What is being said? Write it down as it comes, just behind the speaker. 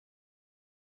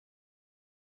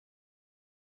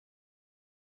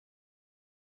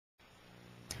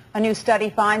A new study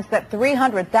finds that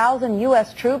 300,000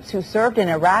 U.S. troops who served in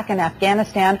Iraq and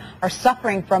Afghanistan are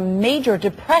suffering from major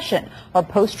depression or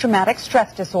post-traumatic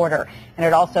stress disorder. And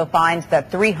it also finds that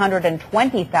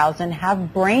 320,000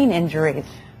 have brain injuries.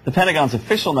 The Pentagon's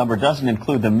official number doesn't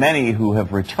include the many who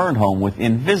have returned home with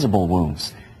invisible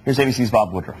wounds. Here's ABC's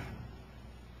Bob Woodruff.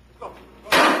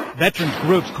 Veterans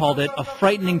groups called it a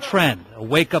frightening trend, a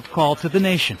wake-up call to the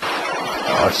nation.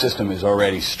 Our system is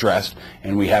already stressed,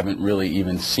 and we haven't really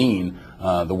even seen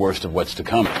the worst of what's to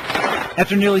come.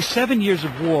 After nearly 7 years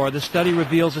of war, the study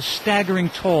reveals a staggering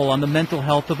toll on the mental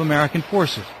health of American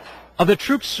forces. Of the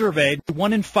troops surveyed,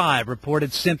 1 in 5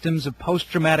 reported symptoms of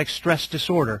post-traumatic stress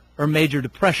disorder or major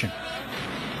depression.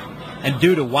 And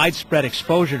due to widespread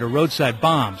exposure to roadside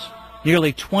bombs,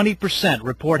 nearly 20%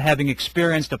 report having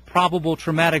experienced a probable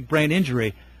traumatic brain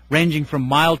injury ranging from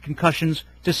mild concussions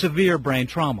to severe brain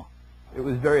trauma. It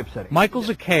was very upsetting. Michael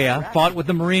Zacchea fought with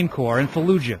the Marine Corps in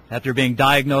Fallujah after being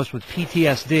diagnosed with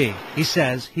PTSD. He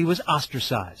says he was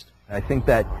ostracized. I think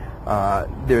that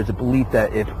there's a belief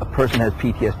that if a person has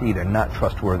PTSD, they're not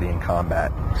trustworthy in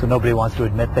combat. So nobody wants to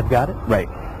admit they've got it? Right.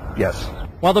 Yes.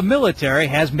 While the military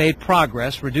has made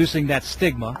progress reducing that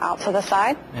stigma Out to the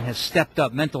side. and has stepped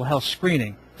up mental health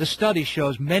screening, the study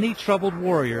shows many troubled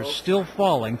warriors still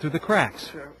falling through the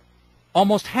cracks.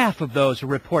 Almost half of those who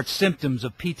report symptoms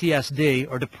of PTSD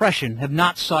or depression have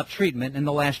not sought treatment in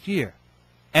the last year.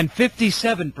 And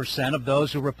 57% of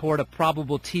those who report a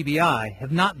probable TBI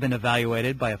have not been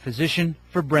evaluated by a physician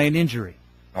for brain injury.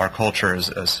 Our culture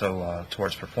is so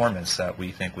towards performance that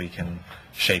we think we can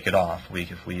shake it off.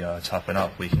 If we toughen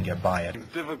up, we can get by it.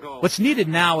 What's needed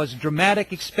now is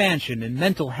dramatic expansion in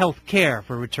mental health care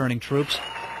for returning troops.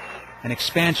 An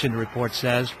expansion, the report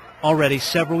says, already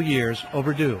several years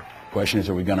overdue. The question is,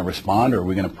 are we going to respond, or are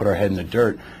we going to put our head in the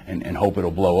dirt and hope it'll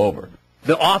blow over?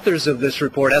 The authors of this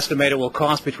report estimate it will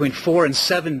cost between $4 and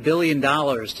 $7 billion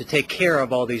to take care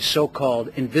of all these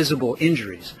so-called invisible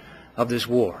injuries of this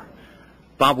war.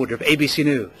 Bob Woodruff, ABC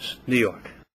News, New York.